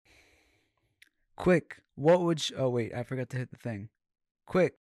Quick, what would you, oh wait, I forgot to hit the thing.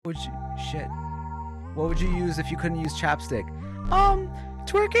 Quick, would you shit? What would you use if you couldn't use chapstick?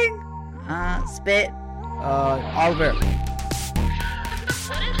 Twerking? Spit. Oliver. What is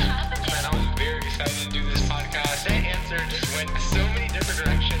happening? Man, I was very excited to do this podcast. That answer just went so many different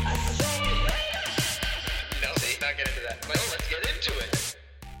directions. No, let's not get into that. But let's get into it.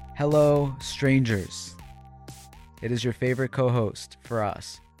 Hello, strangers. It is your favorite co-host for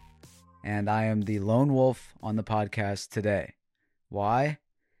us, and I am the lone wolf on the podcast today. Why?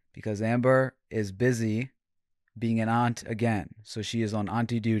 Because Amber is busy being an aunt again, so she is on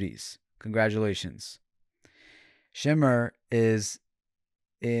auntie duties. Congratulations. Shimmer is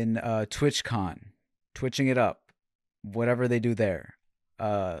in TwitchCon, twitching it up, whatever they do there.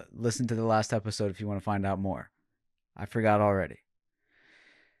 Listen to the last episode if you want to find out more. I forgot already.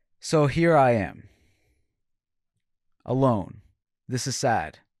 So here I am, alone. This is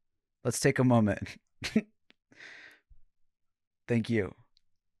sad. Let's take a moment. Thank you.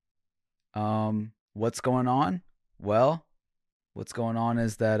 What's going on? Well, what's going on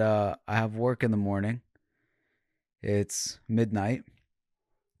is that I have work in the morning. It's midnight,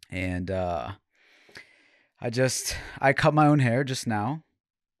 and I cut my own hair just now.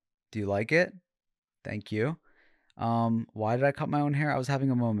 Do you like it? Thank you. Why did I cut my own hair? I was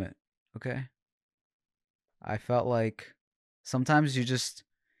having a moment. Okay. I felt like sometimes you just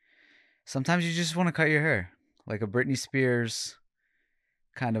want to cut your hair, like a Britney Spears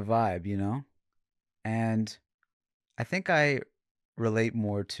kind of vibe, you know? And I think I relate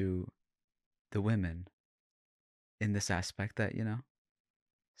more to the women in this aspect that,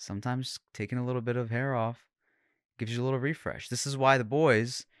 sometimes taking a little bit of hair off gives you a little refresh. This is why the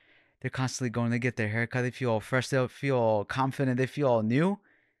boys, they're constantly going to get their hair cut. They feel all fresh, they feel all confident, they feel all new.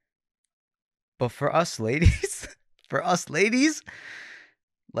 But for us ladies,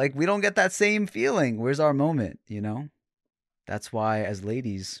 like we don't get that same feeling. Where's our moment, That's why as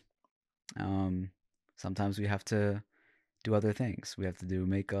ladies, sometimes we have to do other things. We have to do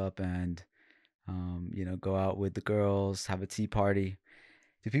makeup and, go out with the girls, have a tea party.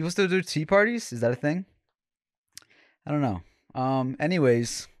 Do people still do tea parties? Is that a thing? I don't know.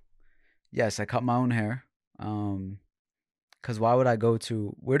 Anyways, yes, I cut my own hair. Cause why would I go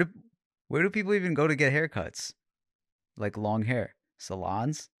to where do people even go to get haircuts? Like long hair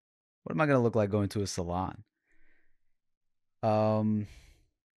salons? What am I gonna look like going to a salon? Um,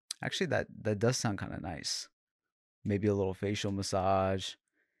 Actually, that does sound kind of nice. Maybe a little facial massage,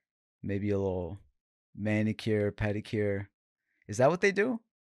 maybe a little manicure, pedicure. Is that what they do?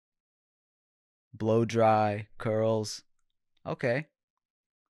 Blow dry, curls. Okay.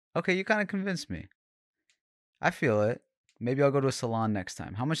 Okay, you kind of convinced me. I feel it. Maybe I'll go to a salon next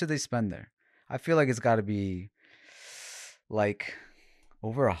time. How much did they spend there? I feel like it's got to be like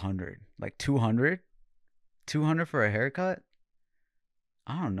over 100, like 200, 200 for a haircut.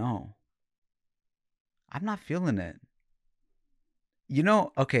 I don't know. I'm not feeling it.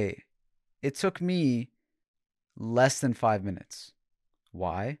 Okay, it took me less than 5 minutes.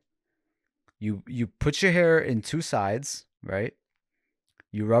 Why? You put your hair in two sides, right?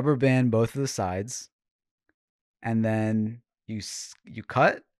 You rubber band both of the sides, and then you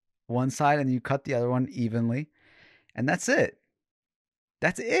cut one side and you cut the other one evenly, and that's it.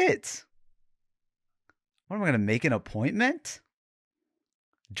 That's it. What am I gonna make an appointment?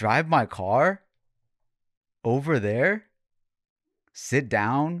 Drive my car over there? Sit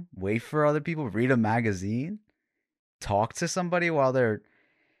down, wait for other people, read a magazine, talk to somebody while they're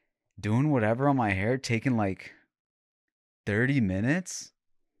doing whatever on my hair, taking like 30 minutes?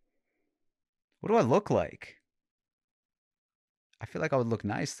 What do I look like? I feel like I would look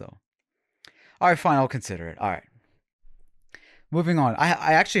nice though. All right, fine, I'll consider it. All right. Moving on.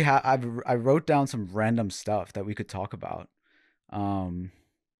 I actually I wrote down some random stuff that we could talk about. Um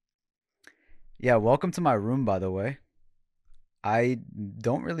yeah, welcome to my room by the way. I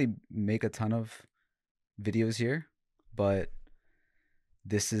don't really make a ton of videos here, but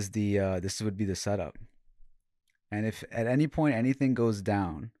this would be the setup. And if at any point anything goes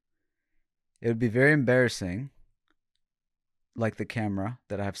down, it would be very embarrassing, like the camera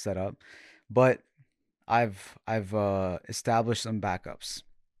that I have set up. But I've established some backups.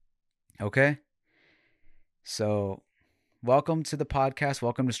 Okay? So, welcome to the podcast.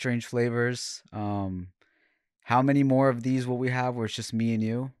 Welcome to Strange Flavors. How many more of these will we have where it's just me and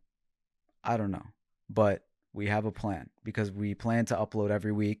you? I don't know. But we have a plan because we plan to upload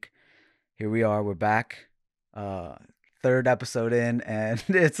every week. Here we are. We're back. Third episode in, and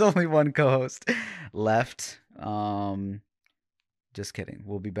it's only one co-host left. Just kidding.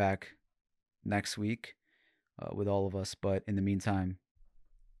 We'll be back next week with all of us. But in the meantime,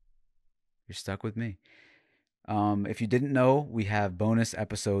 You're stuck with me. If you didn't know, we have bonus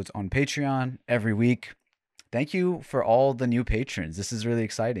episodes on Patreon every week. Thank you for all the new patrons. This is really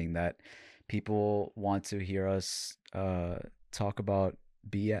exciting that people want to hear us talk about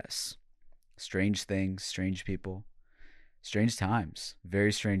BS, strange things, strange people, strange times,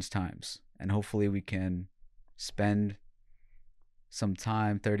 very strange times. And hopefully we can spend some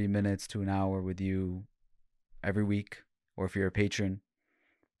time, 30 minutes to an hour with you every week, or if you're a patron,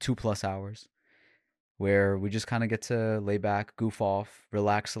 2+ hours, where we just kind of get to lay back, goof off,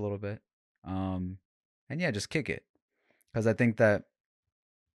 relax a little bit, and yeah, just kick it. Because I think that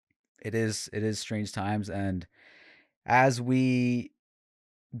it is strange times, and as we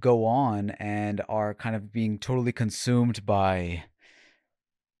go on and are kind of being totally consumed by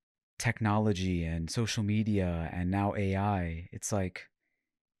technology and social media and now AI, it's like,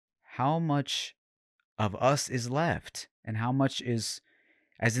 how much of us is left, and how much is,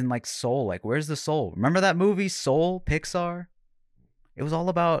 as in like soul, like where's the soul? Remember that movie Soul, Pixar? It was all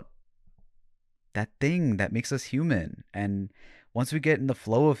about that thing that makes us human. And once we get in the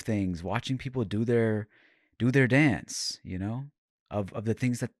flow of things, watching people do their dance, of the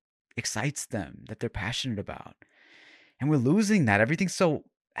things that excites them, that they're passionate about. And we're losing that. Everything's so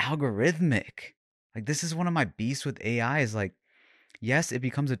algorithmic. Like, this is one of my beasts with AI, is like, yes, it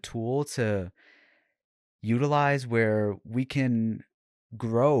becomes a tool to utilize where we can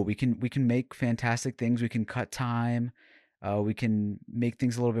grow. We can make fantastic things. We can cut time. We can make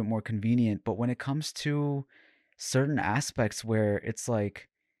things a little bit more convenient. But when it comes to certain aspects where it's like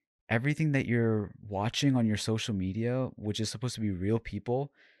everything that you're watching on your social media, which is supposed to be real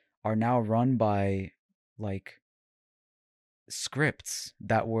people, are now run by like scripts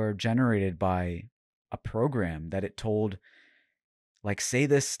that were generated by a program that it told, like, say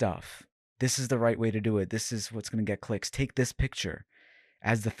this stuff. This is the right way to do it. This is what's going to get clicks. Take this picture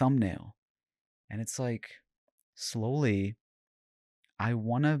as the thumbnail. And it's like, slowly, I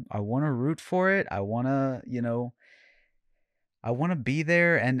wanna root for it. I wanna be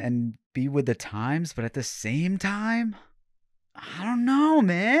there and be with the times, but at the same time, I don't know,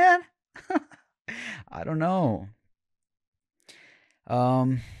 man. I don't know.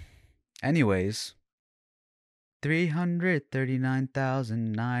 Um Anyways,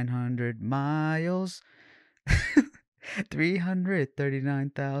 339,900 miles.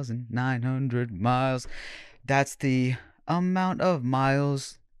 339,900 miles. That's the amount of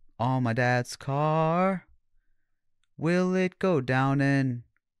miles on my dad's car. Will it go down and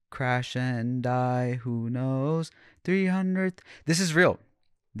crash and die? Who knows? 300. This is real.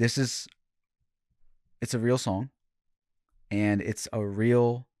 It's a real song, and it's a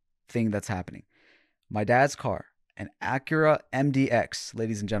real thing that's happening. My dad's car, an Acura MDX,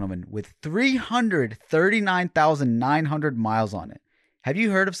 ladies and gentlemen, with 339,900 miles on it. Have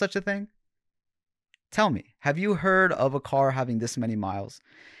you heard of such a thing? Tell me, have you heard of a car having this many miles?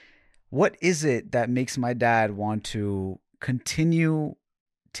 What is it that makes my dad want to continue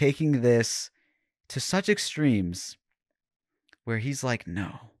taking this to such extremes where he's like,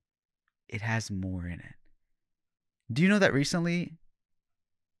 no, it has more in it? Do you know that recently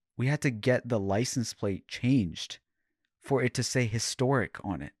we had to get the license plate changed for it to say historic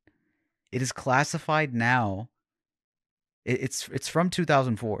on it? It is classified now. It's from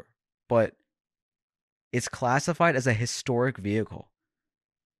 2004, but it's classified as a historic vehicle.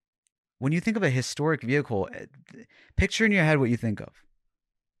 When you think of a historic vehicle, picture in your head what you think of.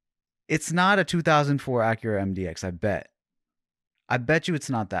 It's not a 2004 Acura MDX, I bet. I bet you it's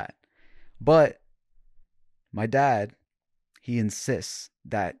not that. But my dad, he insists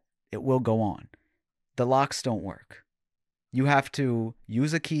that it will go on. The locks don't work. You have to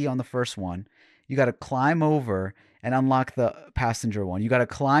use a key on the first one. You got to climb over and unlock the passenger one. You got to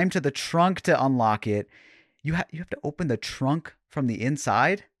climb to the trunk to unlock it. You have to open the trunk from the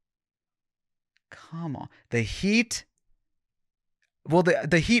inside. Come on. The heat. Well,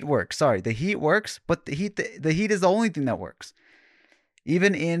 the heat works. Sorry, the heat works, but the heat is the only thing that works.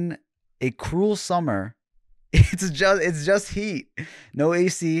 Even in a cruel summer, it's just heat. No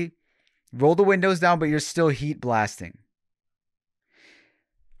AC. Roll the windows down, but you're still heat blasting.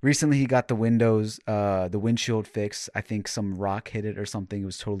 Recently, he got the windshield fixed. I think some rock hit it or something. It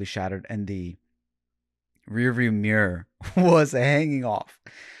was totally shattered, and the rearview mirror was hanging off.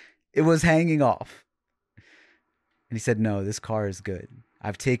 It was hanging off. And he said, no, this car is good.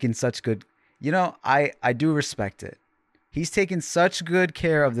 I've taken such good... I do respect it. He's taken such good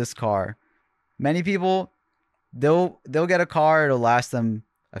care of this car. Many people, they'll get a car, it'll last them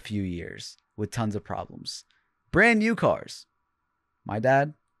a few years with tons of problems. Brand new cars. My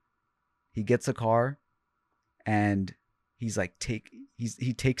dad, he gets a car and He's like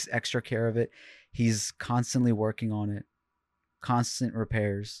he takes extra care of it. He's constantly working on it, constant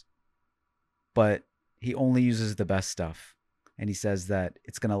repairs, but he only uses the best stuff. And he says that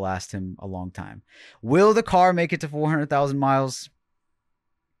it's going to last him a long time. Will the car make it to 400,000 miles?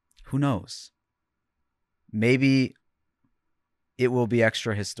 Who knows? Maybe it will be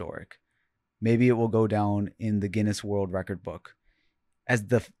extra historic. Maybe it will go down in the Guinness World Record book as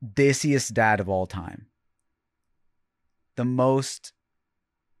the diciest dad of all time. The most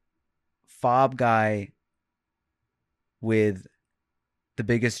fob guy with the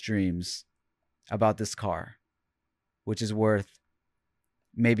biggest dreams about this car, which is worth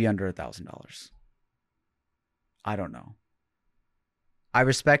maybe under $1,000. I don't know. I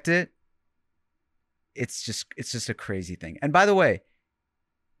respect it. It's just a crazy thing. And by the way,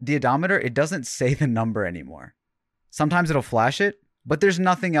 the odometer, it doesn't say the number anymore. Sometimes it'll flash it, but there's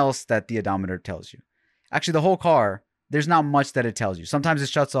nothing else that the odometer tells you. Actually, the whole car, there's not much that it tells you. Sometimes it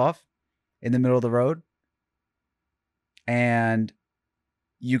shuts off in the middle of the road, and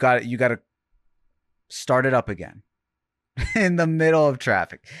you got to start it up again in the middle of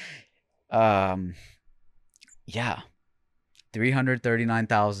traffic. Yeah.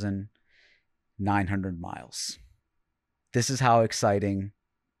 339,900 miles. This is how exciting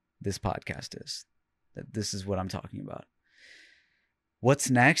this podcast is. This is what I'm talking about. What's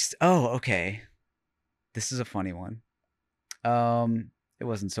next? Oh, okay. This is a funny one. It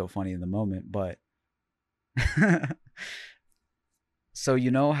wasn't so funny in the moment, but so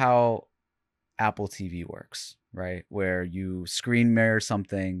you know how Apple TV works, right? Where you screen mirror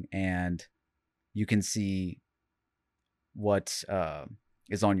something and you can see what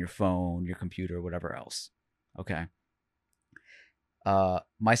is on your phone, your computer, whatever else. Okay.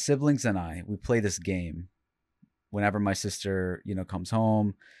 My siblings and I, we play this game whenever my sister, comes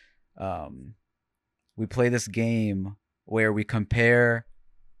home. We play this game where we compare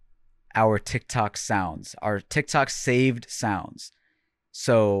our TikTok sounds, our TikTok saved sounds.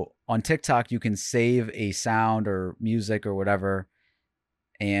 So on TikTok, you can save a sound or music or whatever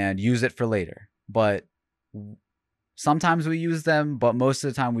and use it for later. But sometimes we use them, but most of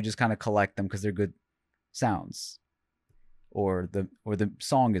the time we just kind of collect them because they're good sounds, or the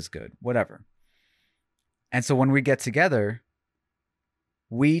song is good, whatever. And so when we get together,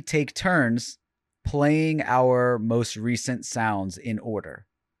 we take turns playing our most recent sounds in order.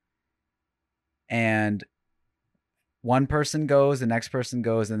 And one person goes, the next person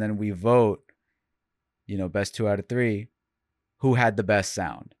goes, and then we vote, best 2 out of 3, who had the best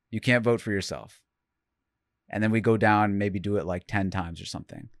sound. You can't vote for yourself. And then we go down and maybe do it like 10 times or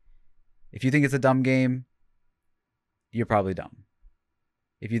something. If you think it's a dumb game, you're probably dumb.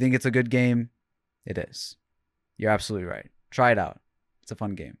 If you think it's a good game, it is. You're absolutely right. Try it out. It's a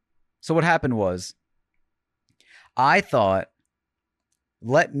fun game. So what happened was, I thought,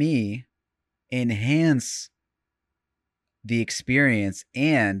 let me enhance the experience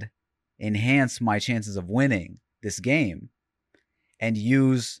and enhance my chances of winning this game and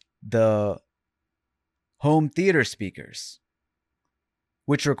use the home theater speakers,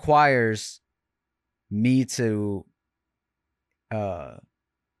 which requires me to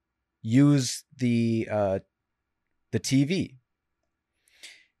use the TV.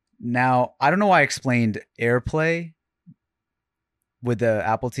 Now, I don't know why I explained AirPlay with the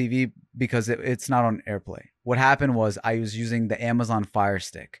Apple TV, because it's not on AirPlay. What happened was I was using the Amazon Fire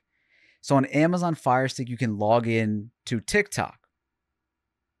Stick. So on Amazon Fire Stick, you can log in to TikTok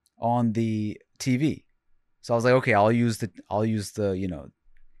on the TV. So I was like, okay, I'll use the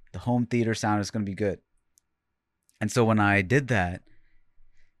the home theater sound is going to be good. And so when I did that,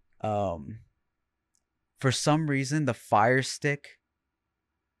 for some reason, the Fire Stick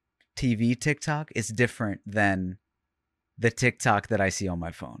TV TikTok is different than the TikTok that I see on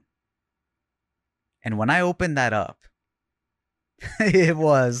my phone. And when I opened that up, it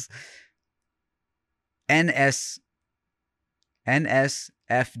was NSFW,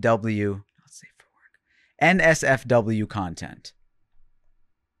 not safe for work, NSFW content.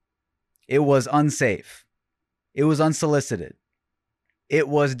 It was unsafe. It was unsolicited. It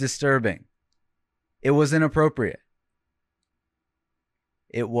was disturbing. It was inappropriate.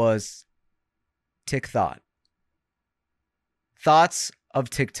 It was TikTok. Thoughts of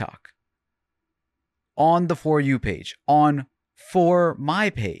TikTok on the For You page, on For My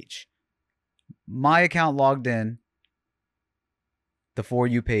page. My account logged in, the For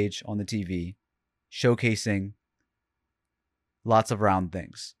You page on the TV, showcasing lots of round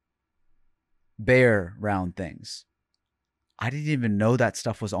things. Bare round things. I didn't even know that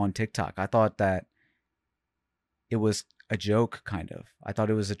stuff was on TikTok. I thought that it was a joke, kind of. I thought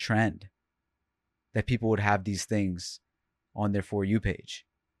it was a trend that people would have these things on their For You page.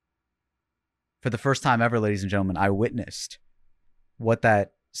 For the first time ever, ladies and gentlemen, I witnessed what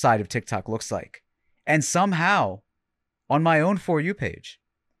that side of TikTok looks like. And somehow, on my own For You page.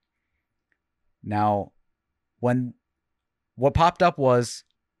 Now, what popped up was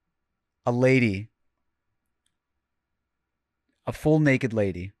a lady, a full naked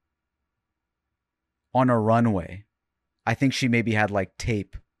lady, on a runway. I think she maybe had like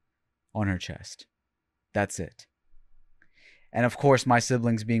tape on her chest. That's it. And of course, my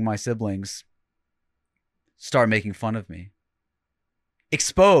siblings, being my siblings, start making fun of me.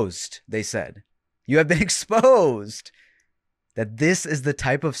 Exposed, they said. You have been exposed. That this is the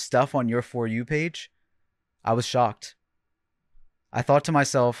type of stuff on your For You page? I was shocked. I thought to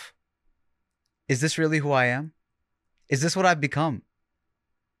myself, is this really who I am? Is this what I've become?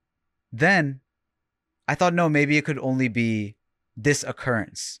 Then I thought, no, maybe it could only be this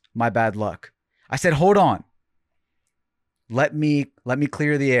occurrence, my bad luck. I said, hold on. Let me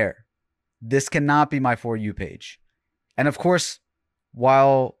clear the air. This cannot be my For You page. And of course,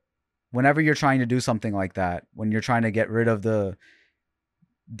 whenever you're trying to do something like that, when you're trying to get rid of the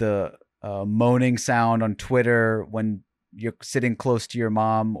moaning sound on Twitter, when you're sitting close to your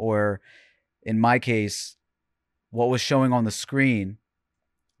mom, or in my case, what was showing on the screen,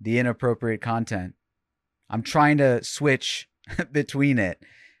 the inappropriate content, I'm trying to switch between it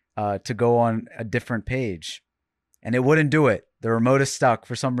to go on a different page. And it wouldn't do it. The remote is stuck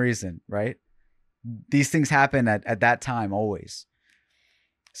for some reason, right? These things happen at that time always.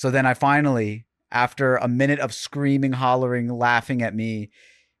 So then I finally, after a minute of screaming, hollering, laughing at me,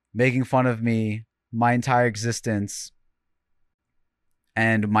 making fun of me, my entire existence,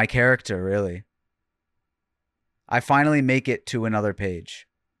 and my character, really, I finally make it to another page.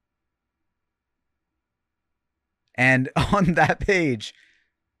 And on that page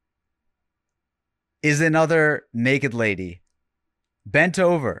is another naked lady, bent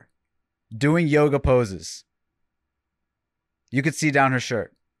over, doing yoga poses. You could see down her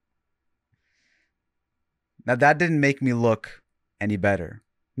shirt. Now, that didn't make me look any better.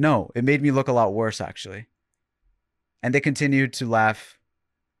 No, it made me look a lot worse, actually. And they continued to laugh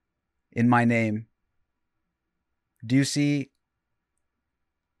in my name. Do you see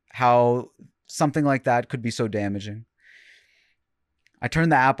how something like that could be so damaging? I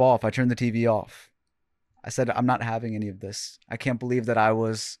turned the app off. I turned the TV off. I said, I'm not having any of this. I can't believe that I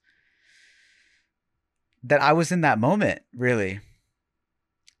was in that moment, really.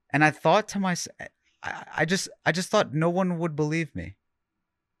 And I thought to myself, I just thought no one would believe me.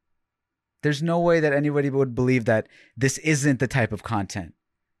 There's no way that anybody would believe that this isn't the type of content.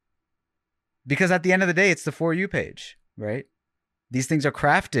 Because at the end of the day, it's the For You page, right? These things are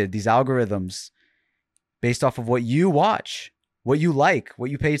crafted, these algorithms, based off of what you watch, what you like, what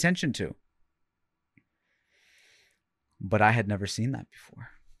you pay attention to. But I had never seen that before.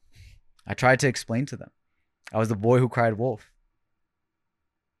 I tried to explain to them. I was the boy who cried wolf.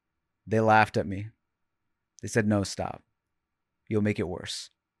 They laughed at me. They said, no, stop. You'll make it worse.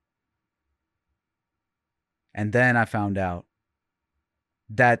 And then I found out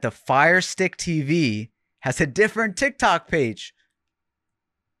that the Fire Stick TV has a different TikTok page.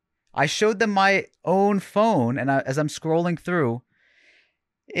 I showed them my own phone, and as I'm scrolling through,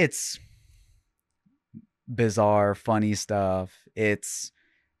 it's bizarre, funny stuff. It's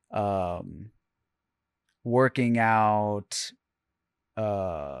working out,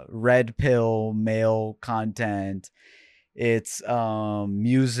 red pill male content. It's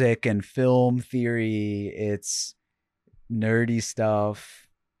music and film theory. It's nerdy stuff,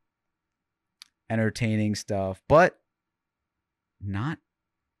 entertaining stuff, but not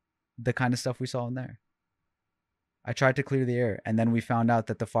the kind of stuff we saw in there. I tried to clear the air, and then we found out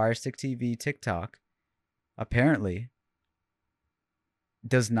that the Fire Stick TV TikTok apparently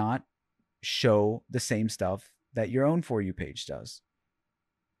does not show the same stuff that your own For You page does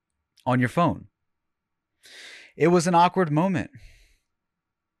on your phone. It was an awkward moment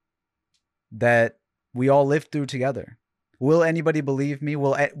that we all lived through together. Will anybody believe me?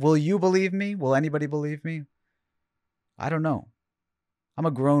 Will you believe me? Will anybody believe me? I don't know. I'm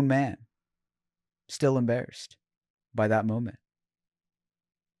a grown man, still embarrassed by that moment.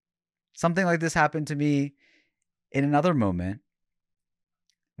 Something like this happened to me in another moment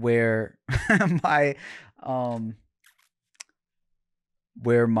where my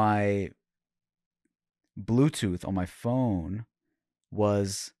Bluetooth on my phone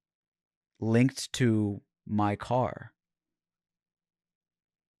was linked to my car.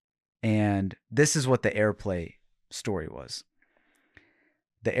 And this is what the AirPlay story was.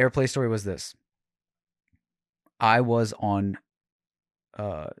 The AirPlay story was this. I was on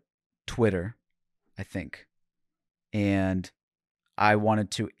Twitter, I think. and I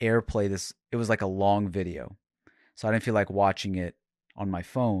wanted to airplay this. It was like a long video. So I didn't feel like watching it on my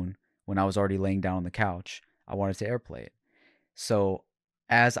phone when I was already laying down on the couch. I wanted to airplay it. So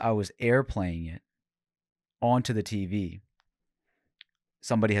as I was airplaying it onto the TV,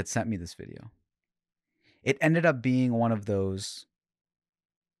 somebody had sent me this video. It ended up being one of those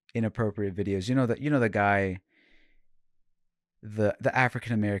inappropriate videos. The guy, the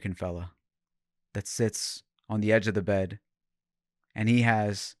African American fella that sits on the edge of the bed, and he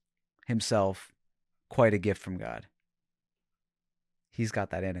has himself quite a gift from God. He's got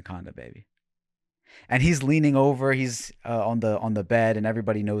that anaconda, baby. And he's leaning over. He's on the bed, and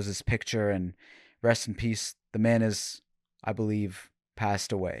everybody knows his picture. And rest in peace. The man is, I believe,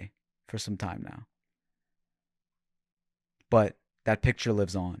 passed away for some time now. But that picture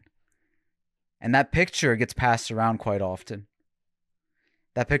lives on. And that picture gets passed around quite often.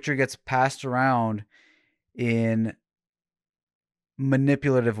 That picture gets passed around in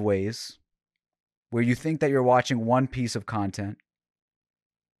manipulative ways where you think that you're watching one piece of content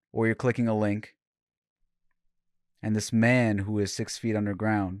or you're clicking a link, and this man who is 6 feet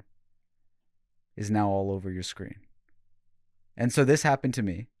underground is now all over your screen. And so this happened to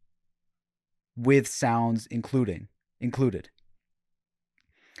me with sounds included.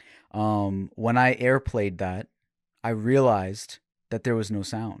 When I airplayed that, I realized that there was no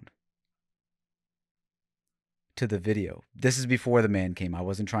sound to the video. This is before the man came. I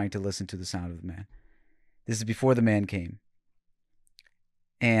wasn't trying to listen to the sound of the man. This is before the man came.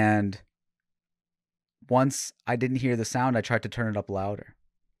 And once I didn't hear the sound, I tried to turn it up louder.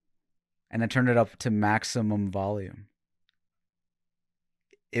 And I turned it up to maximum volume.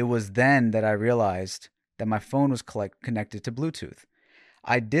 It was then that I realized that my phone was connected to Bluetooth.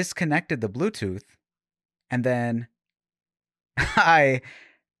 I disconnected the Bluetooth, and then I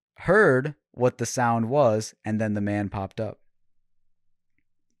heard what the sound was, and then the man popped up.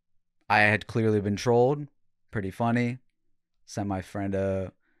 I had clearly been trolled. Pretty funny. Sent my friend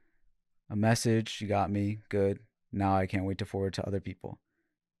a message. She got me. Good. Now I can't wait to forward to other people.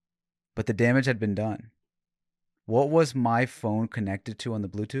 But the damage had been done. What was my phone connected to on the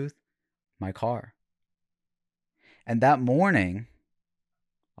Bluetooth? My car. And that morning,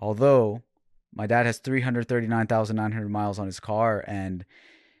 although my dad has 339,900 miles on his car and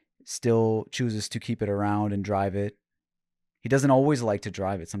still chooses to keep it around and drive it, he doesn't always like to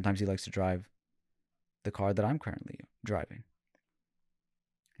drive it. Sometimes he likes to drive the car that I'm currently driving.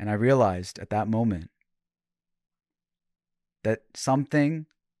 And I realized at that moment that something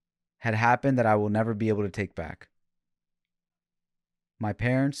had happened that I will never be able to take back. My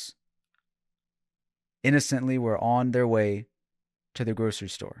parents innocently were on their way to the grocery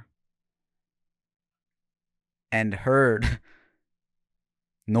store and heard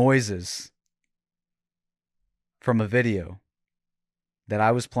noises from a video that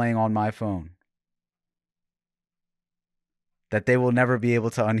I was playing on my phone that they will never be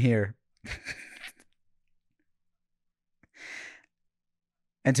able to unhear.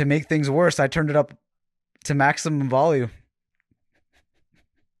 And to make things worse, I turned it up to maximum volume.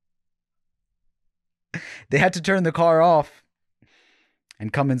 They had to turn the car off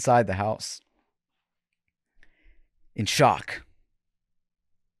and come inside the house in shock.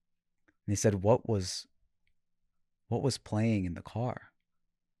 And they said, what was playing in the car?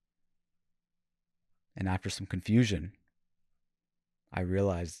 And after some confusion, I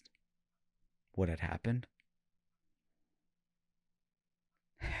realized what had happened.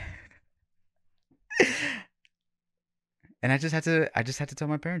 And I just had to tell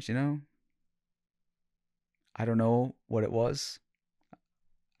my parents, I don't know what it was.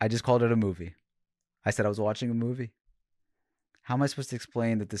 I just called it a movie. I said I was watching a movie. How am I supposed to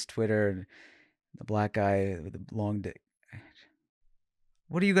explain that this Twitter, the black guy with the long dick?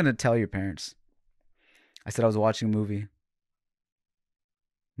 What are you going to tell your parents? I said I was watching a movie.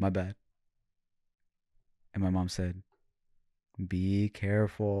 My bad. And my mom said, be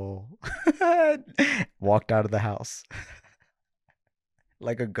careful. Walked out of the house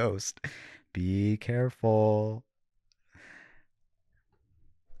like a ghost. Be careful.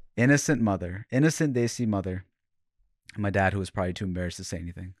 Innocent mother. Innocent Desi mother. And my dad, who was probably too embarrassed to say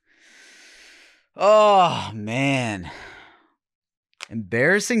anything. Oh, man.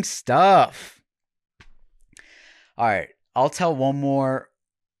 Embarrassing stuff. All right. I'll tell one more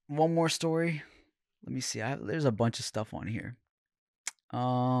story. Let me see. There's a bunch of stuff on here.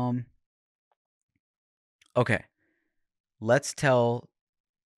 Okay. Let's tell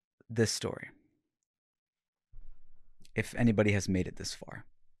this story. If anybody has made it this far.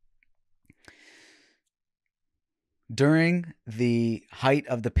 During the height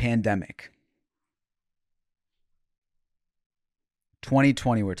of the pandemic,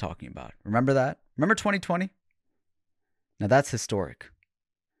 2020 we're talking about. Remember that? Remember 2020? Now that's historic.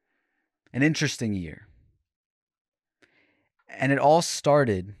 An interesting year. And it all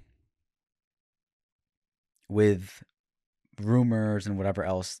started with rumors and whatever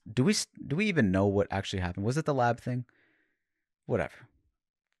else. Do we even know what actually happened? Was it the lab thing? Whatever.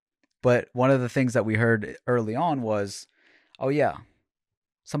 But one of the things that we heard early on was, oh yeah,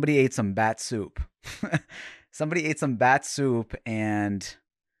 somebody ate some bat soup. Somebody ate some bat soup and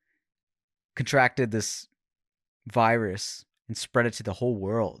contracted this virus and spread it to the whole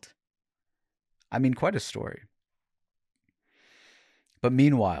world. I mean, quite a story. But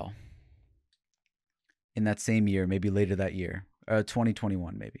meanwhile, in that same year, maybe later that year,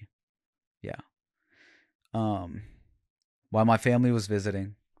 2021 maybe. Yeah. While my family was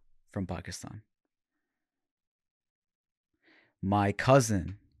visiting from Pakistan, my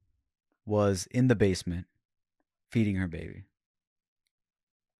cousin was in the basement feeding her baby.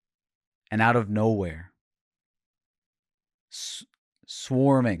 And out of nowhere,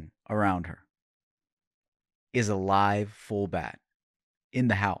 swarming around her, is a live full bat in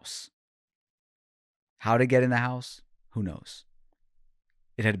the house. How to get in the house? Who knows?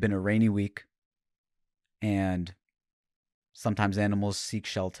 It had been a rainy week, and sometimes animals seek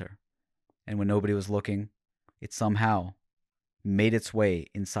shelter. And when nobody was looking, it somehow made its way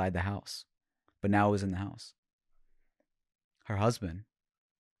inside the house. But now it was in the house. Her husband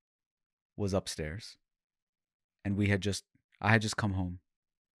was upstairs, and I had just come home.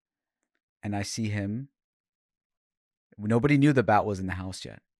 And I see him. Nobody knew the bat was in the house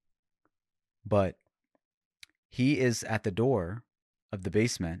yet. But he is at the door of the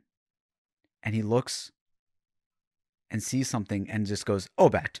basement, and he looks and sees something and just goes, "Oh,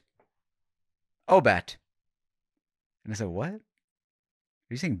 bat. Oh, bat." And I said, "What? Are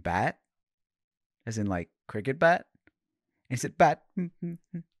you saying bat? As in like cricket bat?" And he said, "Bat."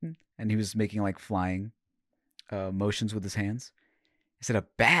 And he was making like flying motions with his hands. I said, "A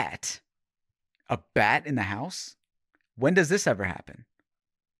bat? A bat in the house? When does this ever happen?"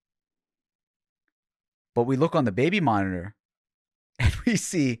 But we look on the baby monitor and we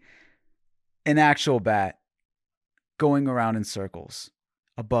see an actual bat going around in circles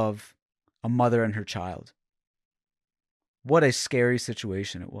above a mother and her child. What a scary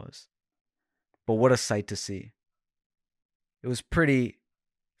situation it was. But what a sight to see. It was pretty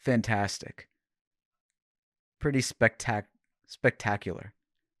fantastic. Pretty spectacular.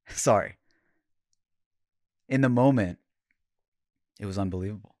 Sorry. In the moment, it was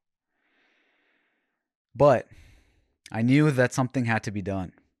unbelievable. But I knew that something had to be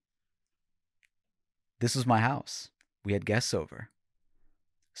done. This was my house. We had guests over.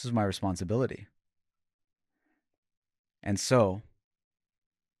 This was my responsibility. And so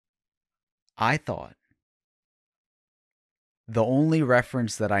I thought the only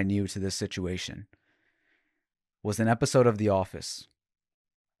reference that I knew to this situation was an episode of The Office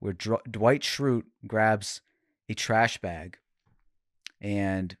where Dwight Schrute grabs a trash bag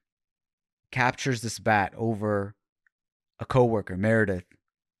and captures this bat over a coworker, Meredith,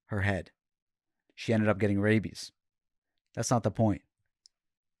 her head. She ended up getting rabies. That's not the point.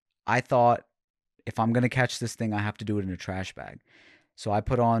 I thought, if I'm going to catch this thing, I have to do it in a trash bag. So I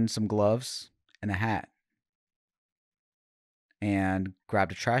put on some gloves and a hat and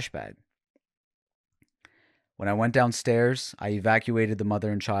grabbed a trash bag. When I went downstairs, I evacuated the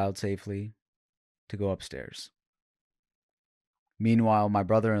mother and child safely to go upstairs. Meanwhile, my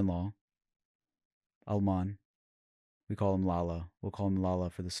brother-in-law, Alman, we call him Lala. We'll call him Lala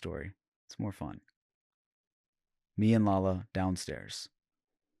for the story. It's more fun. Me and Lala downstairs.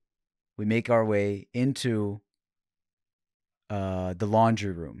 We make our way into the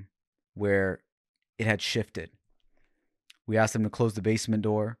laundry room where it had shifted. We asked them to close the basement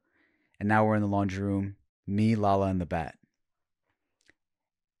door, and now we're in the laundry room, me, Lala, and the bat.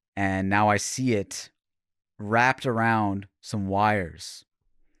 And now I see it wrapped around some wires.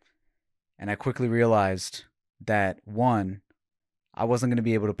 And I quickly realized that, one, I wasn't going to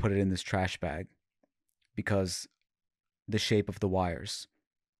be able to put it in this trash bag because the shape of the wires.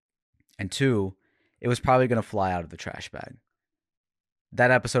 And two, it was probably going to fly out of the trash bag.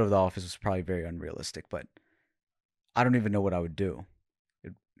 That episode of The Office was probably very unrealistic, but I don't even know what I would do.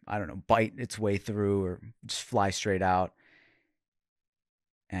 I don't know, bite its way through or just fly straight out.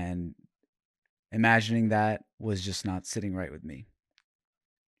 And imagining that was just not sitting right with me.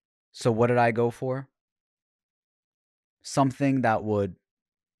 So what did I go for? Something that would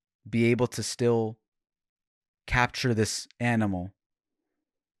be able to still capture this animal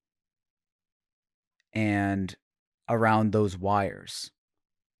and around those wires,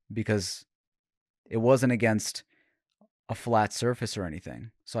 because it wasn't against a flat surface or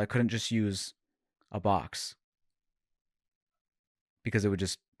anything. So I couldn't just use a box because it would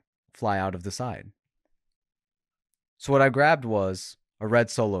just fly out of the side. So what I grabbed was a red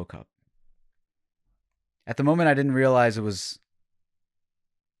Solo cup. At the moment, I didn't realize it was.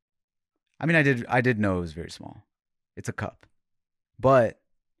 I mean, I did know it was very small. It's a cup. But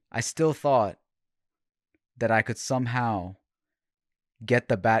I still thought that I could somehow get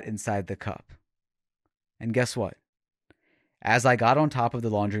the bat inside the cup. And guess what? As I got on top of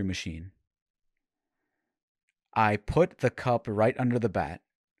the laundry machine, I put the cup right under the bat.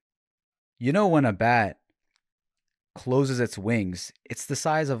 You know, when a bat closes its wings, it's the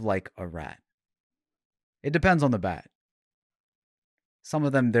size of like a rat. It depends on the bat. Some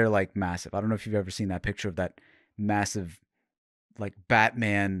of them, they're like massive. I don't know if you've ever seen that picture of that massive, like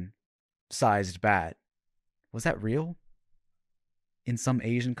Batman sized bat. Was that real? In some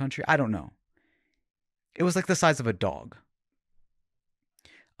Asian country? I don't know. It was like the size of a dog.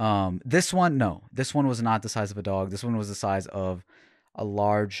 This one, no. This one was not the size of a dog. This one was the size of a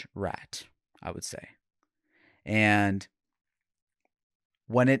large rat, I would say. And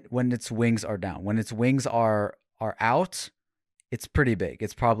when its wings are down, when its wings are out, it's pretty big.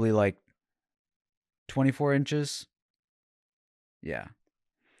 It's probably like 24 inches. Yeah.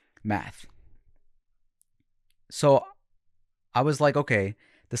 Math. So I was like, okay,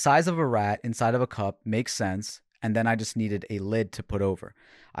 the size of a rat inside of a cup makes sense. And then I just needed a lid to put over.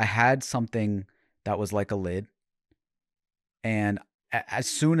 I had something that was like a lid. And as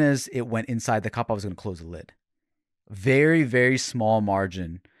soon as it went inside the cup, I was going to close the lid. Very, very small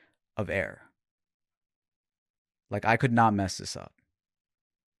margin of error. Like, I could not mess this up.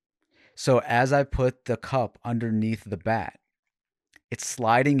 So as I put the cup underneath the bat, it's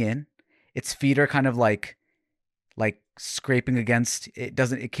sliding in. Its feet are kind of like scraping against it.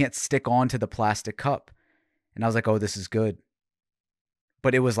 It can't stick onto the plastic cup. And I was like, oh, this is good.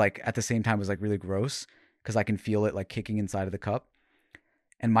 But it was like, at the same time, it was like really gross because I can feel it like kicking inside of the cup.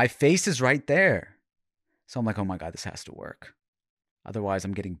 And my face is right there. So I'm like, oh my God, this has to work. Otherwise,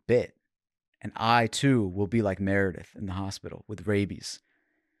 I'm getting bit. And I too will be like Meredith in the hospital with rabies.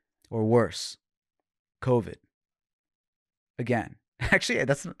 Or worse, COVID. Again. Actually,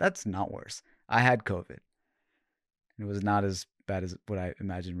 that's not worse. I had COVID. It was not as bad as what I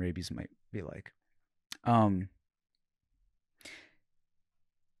imagine rabies might be like.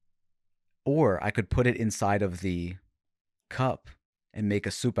 Or I could put it inside of the cup and make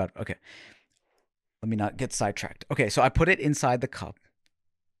a soup out. Okay. Let me not get sidetracked. Okay, so I put it inside the cup.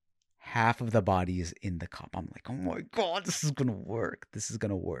 Half of the body is in the cup. I'm like, oh my God, this is going to work. This is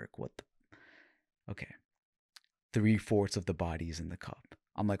going to work. What the? Okay. 3/4 of the body is in the cup.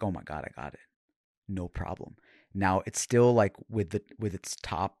 I'm like, oh my God, I got it. No problem. Now it's still like with its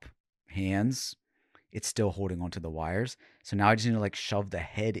top hands, it's still holding onto the wires. So now I just need to like shove the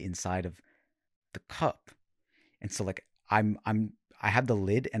head inside of the cup. And so like I have the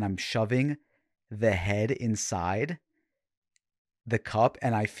lid and I'm shoving the head inside the cup,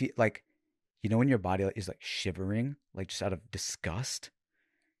 and I feel like, you know, when your body is like shivering, like just out of disgust.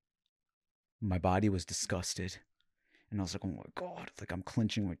 My body was disgusted. And I was like, oh my God, it's like I'm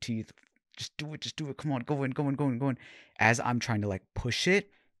clenching my teeth. Just do it. Come on, go in. As I'm trying to like push it,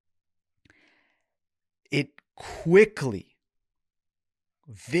 it quickly,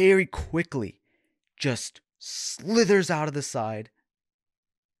 very quickly, just slithers out of the side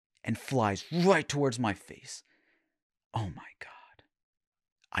and flies right towards my face. Oh my God.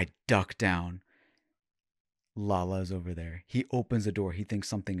 I duck down. Lala's over there. He opens the door. He thinks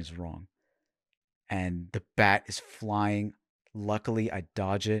something is wrong. And the bat is flying. Luckily, I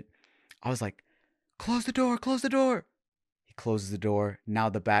dodge it. I was like, close the door. He closes the door. Now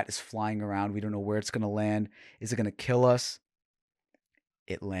the bat is flying around. We don't know where it's going to land. Is it going to kill us?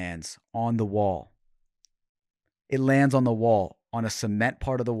 It lands on the wall. It lands on the wall, on a cement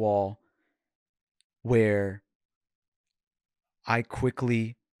part of the wall, where I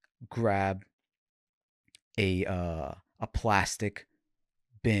quickly grab a plastic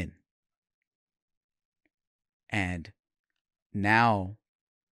bin. And now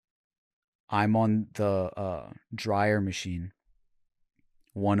I'm on the dryer machine,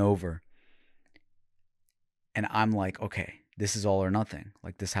 one over. And I'm like, okay, this is all or nothing.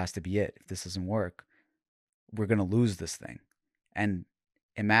 Like, this has to be it. If this doesn't work, we're going to lose this thing. And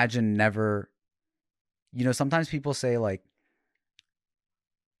imagine never, you know, sometimes people say like,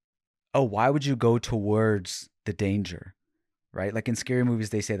 oh, why would you go towards the danger? Right? Like in scary movies,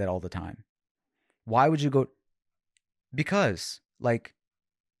 they say that all the time. Why would you go? Because, like,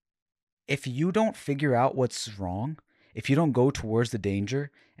 if you don't figure out what's wrong, if you don't go towards the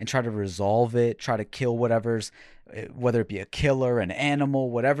danger and try to resolve it, try to kill whatever's, whether it be a killer, an animal,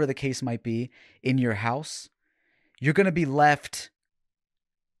 whatever the case might be, in your house, you're going to be left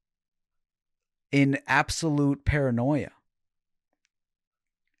in absolute paranoia.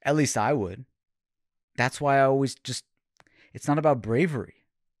 At least I would. That's why I always just, it's not about bravery.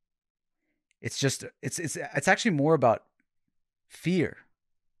 It's just, it's actually more about fear.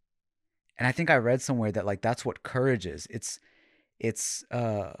 And I think I read somewhere that like that's what courage is. It's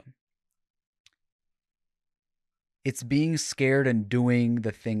being scared and doing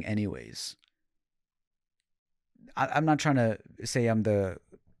the thing anyways. I'm not trying to say I'm the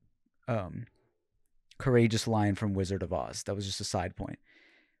courageous lion from Wizard of Oz. That was just a side point.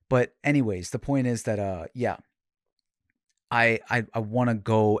 But anyways, the point is that yeah, I want to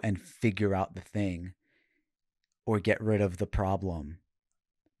go and figure out the thing or get rid of the problem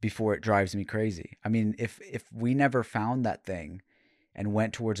before it drives me crazy. I mean, if we never found that thing and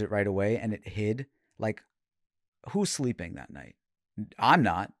went towards it right away and it hid, like, who's sleeping that night? I'm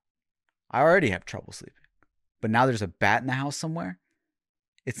not. I already have trouble sleeping. But now there's a bat in the house somewhere.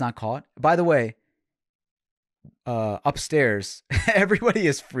 It's not caught. By the way, upstairs, everybody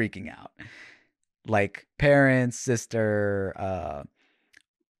is freaking out. Like parents, sister,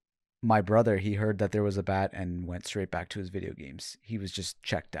 my brother, he heard that there was a bat and went straight back to his video games. He was just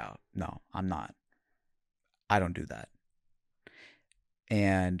checked out. No, I'm not. I don't do that.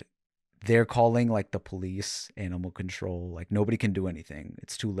 And they're calling like the police, animal control. Like nobody can do anything.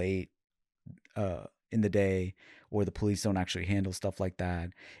 It's too late in the day, or the police don't actually handle stuff like that.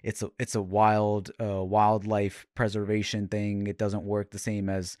 It's a wildlife preservation thing. It doesn't work the same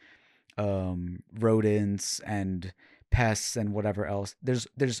as rodents and pests and whatever else.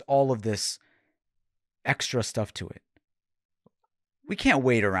 There's all of this extra stuff to it. We can't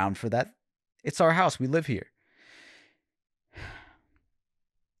wait around for that. It's our house. We live here.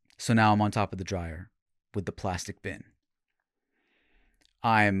 So now I'm on top of the dryer with the plastic bin.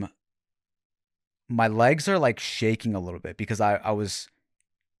 My legs are like shaking a little bit because I was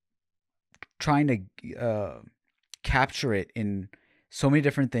trying to capture it in so many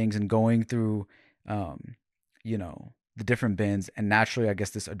different things and going through, the different bins, and naturally, I guess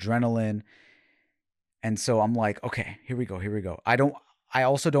this adrenaline. And so I'm like, okay, here we go. I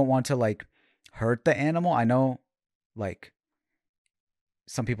also don't want to like hurt the animal. I know like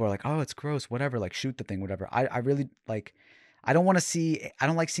some people are like, oh, it's gross, whatever, like shoot the thing, whatever. I really like, I don't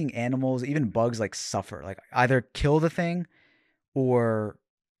like seeing animals, even bugs, like suffer. Like either kill the thing or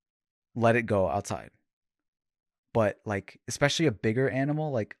let it go outside. But like, especially a bigger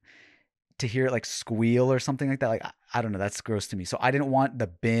animal, like to hear it like squeal or something like that, like I don't know, that's gross to me. So I didn't want the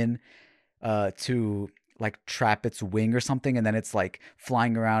bin to like trap its wing or something, and then it's like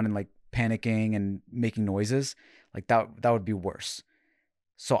flying around and like panicking and making noises. Like that would be worse.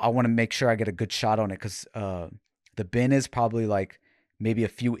 So I want to make sure I get a good shot on it, because the bin is probably like maybe a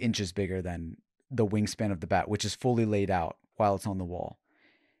few inches bigger than the wingspan of the bat, which is fully laid out while it's on the wall.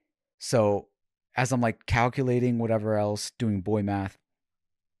 So as I'm like calculating whatever else, doing boy math,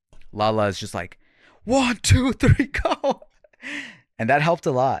 Lala is just like, 1, 2, 3, go. And that helped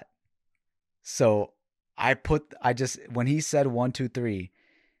a lot. So when he said 1, 2, 3,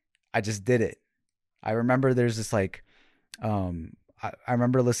 I just did it. I remember there's this like, I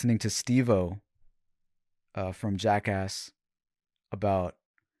remember listening to Steve-O from Jackass about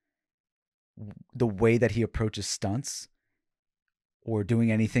the way that he approaches stunts or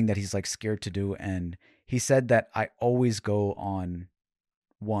doing anything that he's like scared to do. And he said that I always go on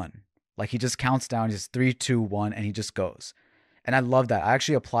 1. Like he just counts down, just 3, 2, 1, and he just goes. And I love that. I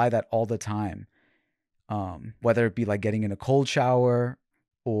actually apply that all the time. Whether it be like getting in a cold shower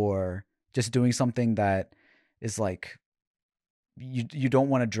or just doing something that is like, you don't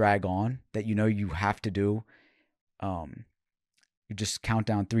want to drag on, that you have to do. You just count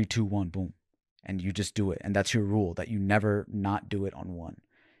down 3, 2, 1, boom, and you just do it, and that's your rule, that you never not do it on 1.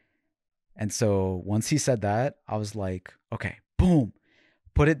 And so once he said that, I was like, okay, boom,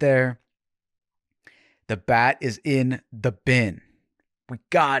 put it there. The bat is in the bin. We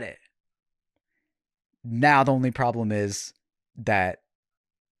got it. Now the only problem is that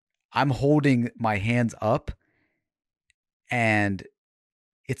I'm holding my hands up, and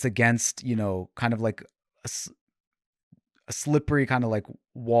it's against, kind of like a slippery kind of like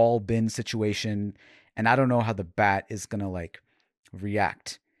wall bin situation. And I don't know how the bat is going to like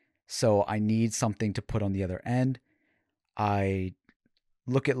react. So I need something to put on the other end. I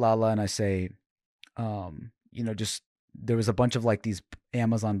look at Lala and I say, just, there was a bunch of like these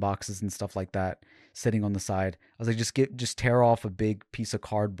Amazon boxes and stuff like that sitting on the side. I was like, just tear off a big piece of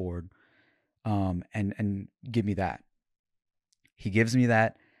cardboard, and give me that. He gives me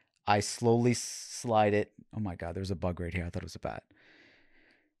that. I slowly slide it. Oh my god, there's a bug right here. I thought it was a bat.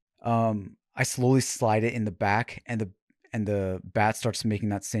 I slowly slide it in the back, and the bat starts making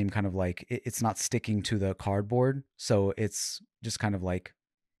that same kind of like it's not sticking to the cardboard, so it's just kind of like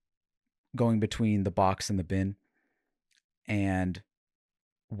going between the box and the bin. And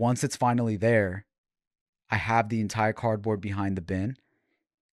once it's finally there, I have the entire cardboard behind the bin.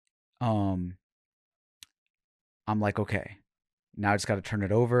 Um, I'm like, okay, now I just got to turn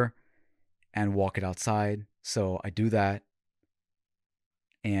it over and walk it outside. So I do that,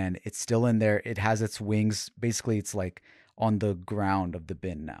 and it's still in there. It has its wings. Basically, it's like on the ground of the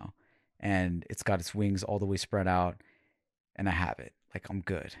bin now, and it's got its wings all the way spread out, and I have it. Like, I'm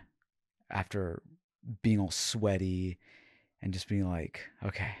good after being all sweaty and just being like,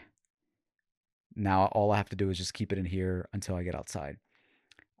 okay, now all I have to do is just keep it in here until I get outside.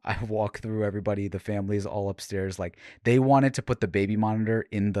 I walk through everybody. The family's all upstairs. Like, they wanted to put the baby monitor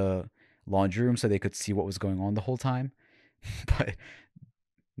in the laundry room so they could see what was going on the whole time, but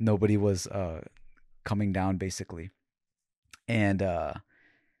nobody was coming down basically. And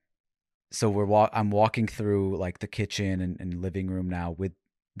so I'm walking through like the kitchen and living room now with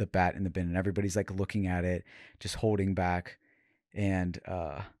the bat in the bin, and everybody's like looking at it, just holding back. And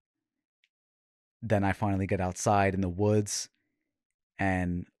then I finally get outside in the woods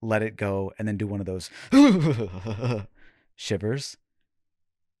and let it go, and then do one of those shivers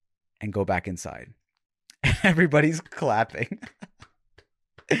and go back inside. Everybody's clapping.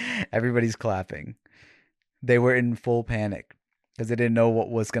 Everybody's clapping. They were in full panic because they didn't know what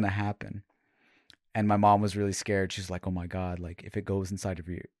was going to happen. And my mom was really scared. She's like, oh my God, like if it goes inside of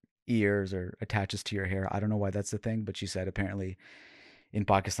your ears or attaches to your hair. I don't know why that's the thing, but she said apparently in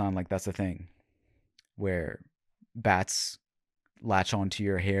Pakistan, like that's the thing where bats latch onto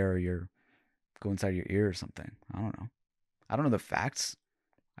your hair or go inside your ear or something. I don't know. I don't know the facts.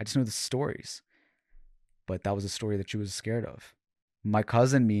 I just know the stories. But that was a story that she was scared of. My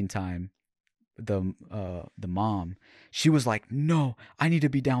cousin, meantime, the mom, she was like, no, I need to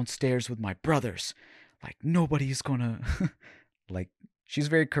be downstairs with my brothers. Like nobody's gonna like she's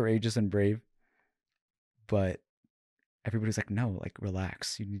very courageous and brave, but everybody's like, no, like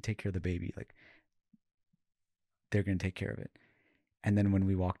relax. You need to take care of the baby. Like they're gonna take care of it. And then when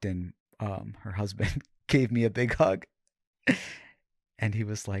we walked in, her husband gave me a big hug. And he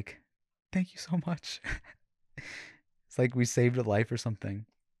was like, thank you so much. It's like we saved a life or something.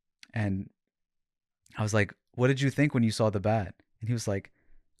 And I was like, what did you think when you saw the bat? And he was like,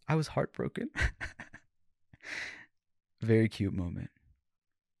 I was heartbroken. Very cute moment.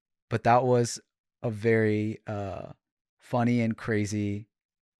 But that was a very funny and crazy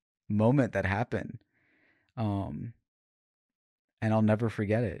moment that happened. And I'll never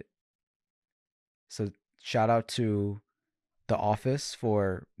forget it. So shout out to The Office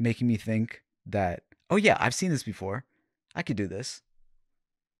for making me think that, oh yeah, I've seen this before. I could do this.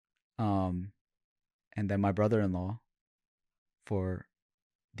 And then my brother-in-law for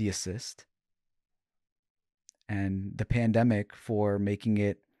the assist, and the pandemic for making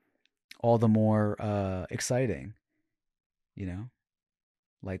it all the more exciting. You know,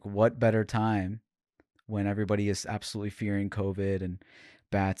 like what better time when everybody is absolutely fearing COVID and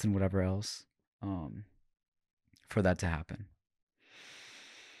bats and whatever else, for that to happen.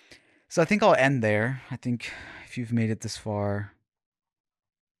 So I think I'll end there. I think if you've made it this far,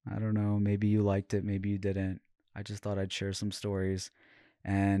 I don't know, maybe you liked it, maybe you didn't. I just thought I'd share some stories,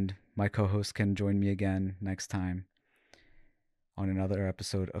 and my co-host can join me again next time on another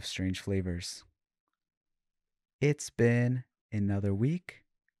episode of Strange Flavors. It's been another week,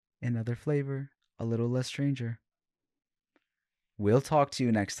 another flavor, a little less stranger. We'll talk to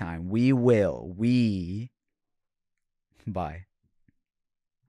you next time. We will. Bye.